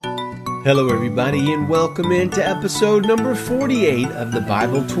Hello, everybody, and welcome into episode number 48 of the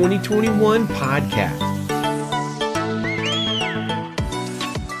Bible 2021 podcast.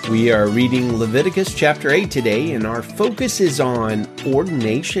 We are reading Leviticus chapter 8 today, and our focus is on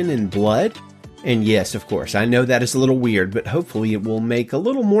ordination and blood. And yes, of course, I know that is a little weird, but hopefully it will make a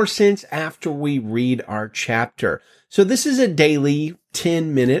little more sense after we read our chapter. So this is a daily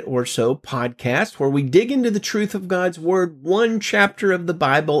 10-minute or so podcast where we dig into the truth of God's Word, one chapter of the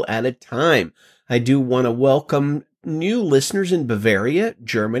Bible at a time. I do want to welcome new listeners in Bavaria,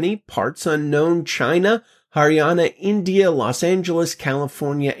 Germany, parts unknown, China, Haryana, India, Los Angeles,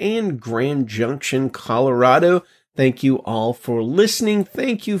 California, and Grand Junction, Colorado. Thank you all for listening.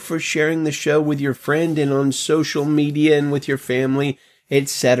 Thank you for sharing the show with your friend and on social media and with your family,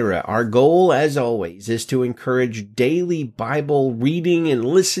 etc. Our goal, as always, is to encourage daily Bible reading and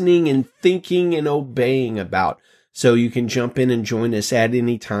listening and thinking and obeying about. So you can jump in and join us at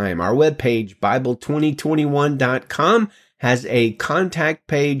any time. Our webpage, Bible2021.com, has a contact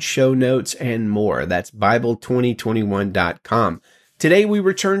page, show notes, and more. That's Bible2021.com. Today we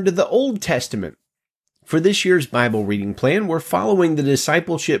return to the Old Testament. For this year's Bible reading plan, we're following the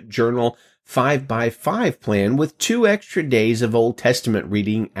Discipleship Journal 5x5 plan with 2 extra days of Old Testament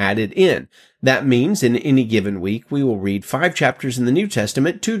reading added in. That means in any given week, we will read 5 chapters in the New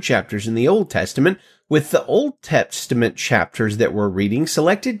Testament, 2 chapters in the Old Testament, with the Old Testament chapters that we're reading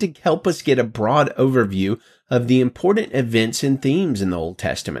selected to help us get a broad overview of the important events and themes in the Old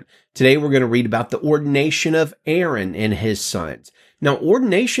Testament. Today, we're going to read about the ordination of Aaron and his sons. Now,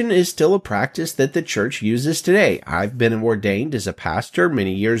 ordination is still a practice that the church uses today. I've been ordained as a pastor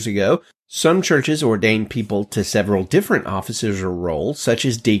many years ago. Some churches ordain people to several different offices or roles, such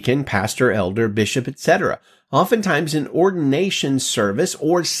as deacon, pastor, elder, bishop, etc. Oftentimes, an ordination service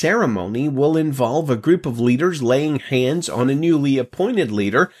or ceremony will involve a group of leaders laying hands on a newly appointed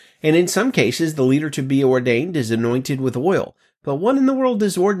leader, and in some cases, the leader to be ordained is anointed with oil. But what in the world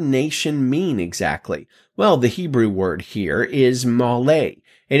does ordination mean exactly? Well, the Hebrew word here is maleh,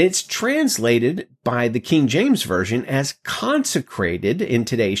 and it's translated by the King James Version as consecrated in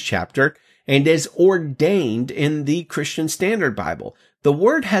today's chapter and as ordained in the Christian Standard Bible. The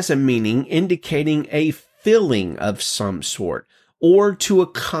word has a meaning indicating a filling of some sort or to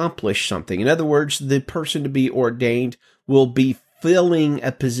accomplish something. In other words, the person to be ordained will be filling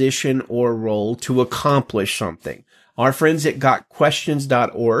a position or role to accomplish something. Our friends at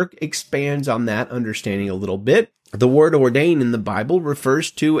gotquestions.org expands on that understanding a little bit. The word ordain in the Bible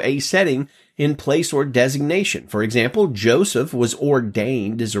refers to a setting in place or designation. For example, Joseph was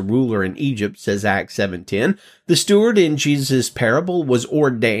ordained as a ruler in Egypt, says Acts 7:10. The steward in Jesus' parable was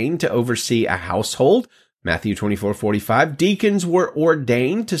ordained to oversee a household, Matthew 24:45. Deacons were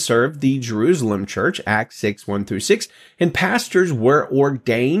ordained to serve the Jerusalem church, Acts 6:1-6. And pastors were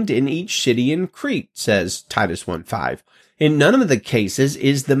ordained in each city in Crete, says Titus 1:5. In none of the cases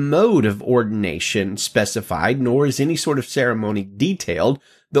is the mode of ordination specified, nor is any sort of ceremony detailed.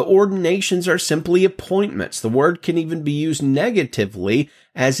 The ordinations are simply appointments. The word can even be used negatively,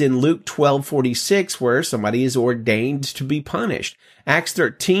 as in Luke 12:46, where somebody is ordained to be punished. Acts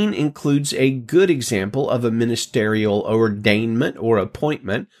 13 includes a good example of a ministerial ordainment or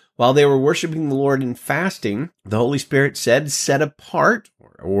appointment. While they were worshiping the Lord and fasting, the Holy Spirit said, "Set apart,"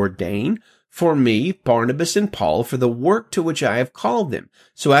 or ordain, "for me, Barnabas and Paul, for the work to which I have called them."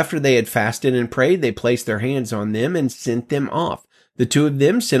 So after they had fasted and prayed, they placed their hands on them and sent them off. The 2 of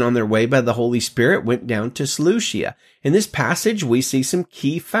them, sent on their way by the Holy Spirit, went down to Seleucia. In this passage, we see some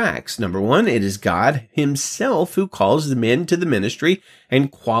key facts. Number 1, it is God himself who calls the men to the ministry and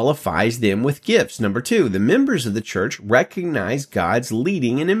qualifies them with gifts. Number 2, the members of the church recognize God's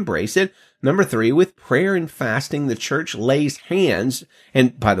leading and embrace it. Number 3, with prayer and fasting, the church lays hands.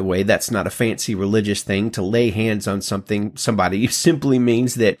 And by the way, that's not a fancy religious thing to lay hands on somebody. It simply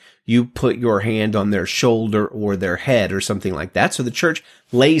means that you put your hand on their shoulder or their head or something like that. So the church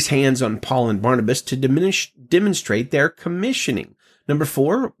lays hands on Paul and Barnabas to demonstrate their commissioning. Number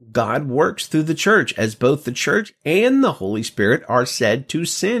 4, God works through the church, as both the church and the Holy Spirit are said to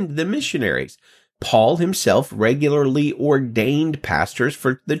send the missionaries. Paul himself regularly ordained pastors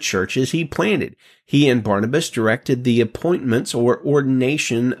for the churches he planted. He and Barnabas directed the appointments or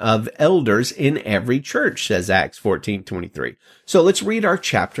ordination of elders in every church, says Acts 14:23. So let's read our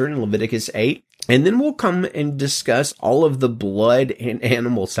chapter in Leviticus 8, and then we'll come and discuss all of the blood and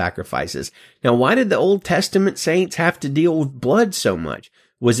animal sacrifices. Now, why did the Old Testament saints have to deal with blood so much?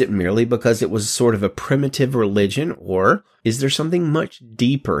 Was it merely because it was sort of a primitive religion, or is there something much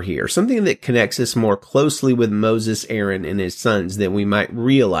deeper here, something that connects us more closely with Moses, Aaron, and his sons than we might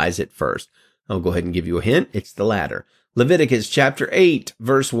realize at first? I'll go ahead and give you a hint. It's the latter. Leviticus chapter 8,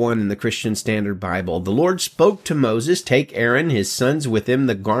 verse 1 in the Christian Standard Bible. The Lord spoke to Moses, "Take Aaron, his sons with him,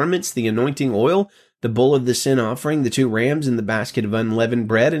 the garments, the anointing oil, the bull of the sin offering, the 2 rams, and the basket of unleavened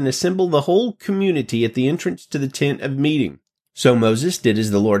bread, and assemble the whole community at the entrance to the tent of meeting." So Moses did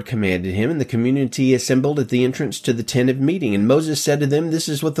as the Lord commanded him, and the community assembled at the entrance to the tent of meeting. And Moses said to them, "This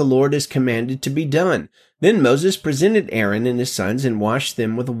is what the Lord has commanded to be done." Then Moses presented Aaron and his sons and washed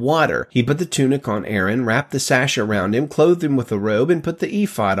them with water. He put the tunic on Aaron, wrapped the sash around him, clothed him with a robe, and put the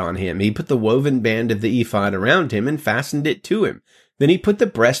ephod on him. He put the woven band of the ephod around him and fastened it to him. Then he put the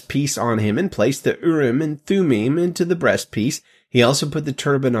breastpiece on him and placed the Urim and Thummim into the breastpiece. He also put the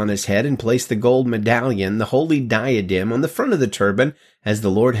turban on his head and placed the gold medallion, the holy diadem, on the front of the turban, as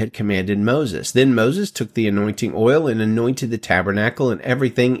the Lord had commanded Moses. Then Moses took the anointing oil and anointed the tabernacle and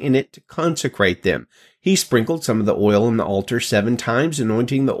everything in it to consecrate them. He sprinkled some of the oil on the altar 7 times,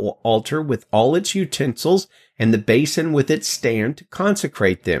 anointing the altar with all its utensils and the basin with its stand to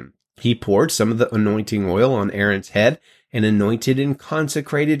consecrate them. He poured some of the anointing oil on Aaron's head and anointed and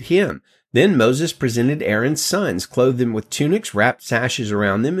consecrated him. Then Moses presented Aaron's sons, clothed them with tunics, wrapped sashes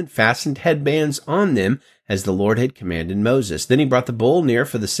around them, and fastened headbands on them, as the Lord had commanded Moses. Then he brought the bull near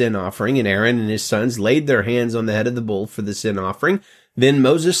for the sin offering, and Aaron and his sons laid their hands on the head of the bull for the sin offering. Then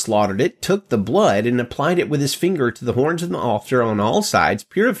Moses slaughtered it, took the blood, and applied it with his finger to the horns of the altar on all sides,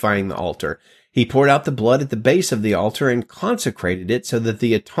 purifying the altar. He poured out the blood at the base of the altar and consecrated it so that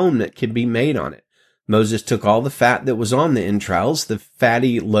the atonement could be made on it. Moses took all the fat that was on the entrails, the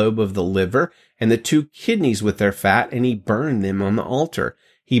fatty lobe of the liver, and the 2 kidneys with their fat, and he burned them on the altar.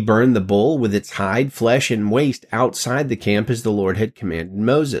 He burned the bull with its hide, flesh, and waste outside the camp as the Lord had commanded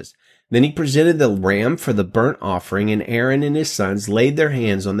Moses. Then he presented the ram for the burnt offering, and Aaron and his sons laid their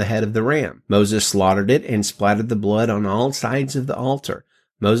hands on the head of the ram. Moses slaughtered it and splattered the blood on all sides of the altar.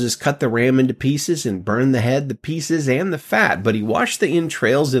 Moses cut the ram into pieces and burned the head, the pieces, and the fat, but he washed the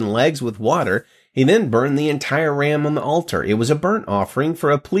entrails and legs with water. He then burned the entire ram on the altar. It was a burnt offering for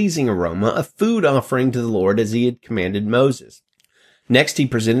a pleasing aroma, a food offering to the Lord as he had commanded Moses. Next he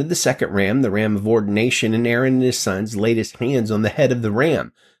presented the 2nd ram, the ram of ordination, and Aaron and his sons laid his hands on the head of the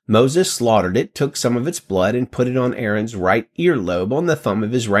ram. Moses slaughtered it, took some of its blood, and put it on Aaron's right earlobe, on the thumb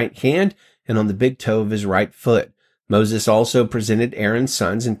of his right hand, and on the big toe of his right foot. Moses also presented Aaron's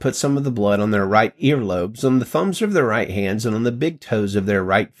sons and put some of the blood on their right earlobes, on the thumbs of their right hands, and on the big toes of their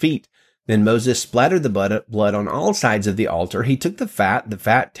right feet. Then Moses splattered the blood on all sides of the altar. He took the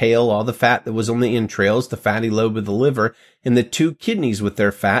fat tail, all the fat that was on the entrails, the fatty lobe of the liver, and the 2 kidneys with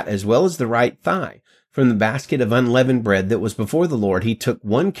their fat, as well as the right thigh. From the basket of unleavened bread that was before the Lord, he took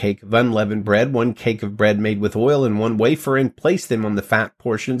 1 cake of unleavened bread, 1 cake of bread made with oil, and 1 wafer, and placed them on the fat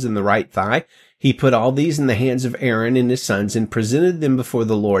portions in the right thigh. He put all these in the hands of Aaron and his sons and presented them before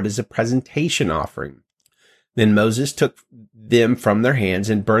the Lord as a presentation offering. Then Moses took them from their hands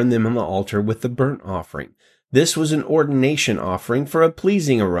and burned them on the altar with the burnt offering. This was an ordination offering for a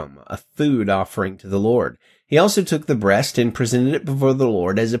pleasing aroma, a food offering to the Lord. He also took the breast and presented it before the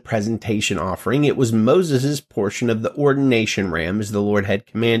Lord as a presentation offering. It was Moses' portion of the ordination ram as the Lord had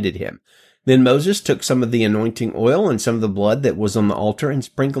commanded him. Then Moses took some of the anointing oil and some of the blood that was on the altar and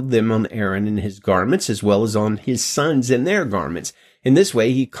sprinkled them on Aaron and his garments, as well as on his sons and their garments. In this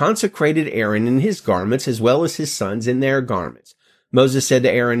way he consecrated Aaron and his garments, as well as his sons and their garments. Moses said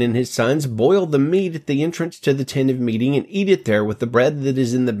to Aaron and his sons, "Boil the meat at the entrance to the tent of meeting, and eat it there with the bread that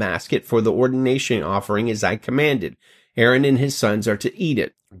is in the basket for the ordination offering as I commanded. Aaron and his sons are to eat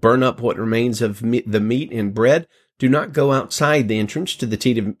it. Burn up what remains of the meat and bread. Do not go outside the entrance to the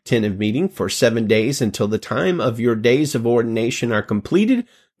tent of meeting for 7 days until the time of your days of ordination are completed,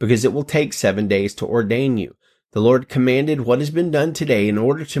 because it will take 7 days to ordain you. The Lord commanded what has been done today in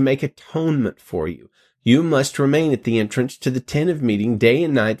order to make atonement for you. You must remain at the entrance to the tent of meeting day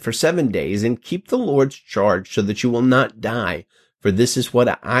and night for 7 days and keep the Lord's charge so that you will not die, for this is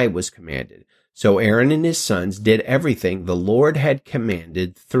what I was commanded." So Aaron and his sons did everything the Lord had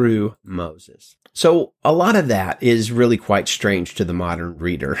commanded through Moses. So a lot of that is really quite strange to the modern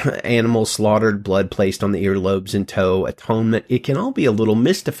reader. Animals slaughtered, blood placed on the earlobes and toe, atonement, it can all be a little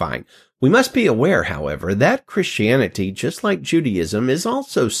mystifying. We must be aware, however, that Christianity, just like Judaism, is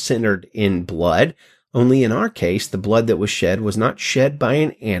also centered in blood. Only in our case, the blood that was shed was not shed by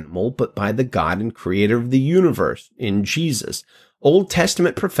an animal, but by the God and creator of the universe, in Jesus. Old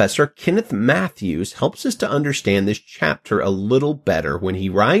Testament professor Kenneth Matthews helps us to understand this chapter a little better when he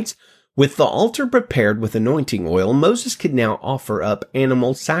writes, "With the altar prepared with anointing oil, Moses could now offer up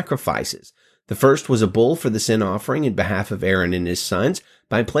animal sacrifices. The first was a bull for the sin offering in behalf of Aaron and his sons.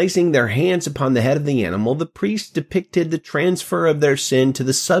 By placing their hands upon the head of the animal, the priests depicted the transfer of their sin to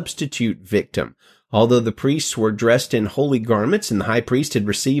the substitute victim. Although the priests were dressed in holy garments and the high priest had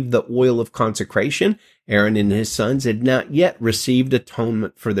received the oil of consecration, Aaron and his sons had not yet received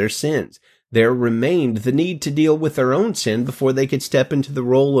atonement for their sins. There remained the need to deal with their own sin before they could step into the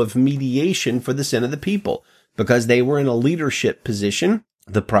role of mediation for the sin of the people. Because they were in a leadership position,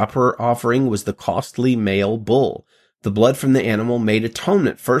 the proper offering was the costly male bull. The blood from the animal made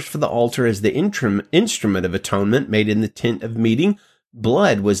atonement first for the altar as the instrument of atonement made in the tent of meeting.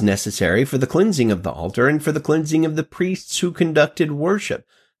 Blood was necessary for the cleansing of the altar and for the cleansing of the priests who conducted worship.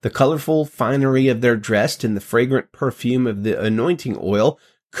 The colorful finery of their dress and the fragrant perfume of the anointing oil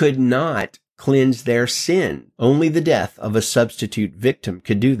could not cleanse their sin. Only the death of a substitute victim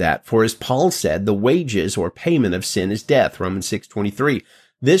could do that. For as Paul said, the wages or payment of sin is death, Romans 6:23.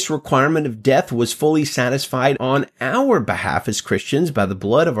 This requirement of death was fully satisfied on our behalf as Christians by the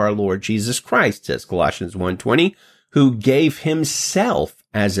blood of our Lord Jesus Christ, says Colossians 1:20, who gave himself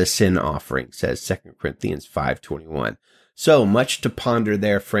as a sin offering, says 2 Corinthians 5:21. So much to ponder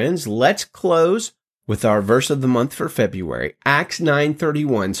there, friends. Let's close with our verse of the month for February, Acts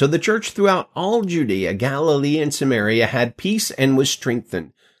 9:31. So the church throughout all Judea, Galilee, and Samaria had peace and was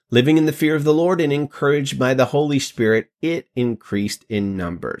strengthened. Living in the fear of the Lord and encouraged by the Holy Spirit, it increased in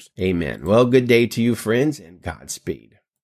numbers. Amen. Well, good day to you, friends, and Godspeed.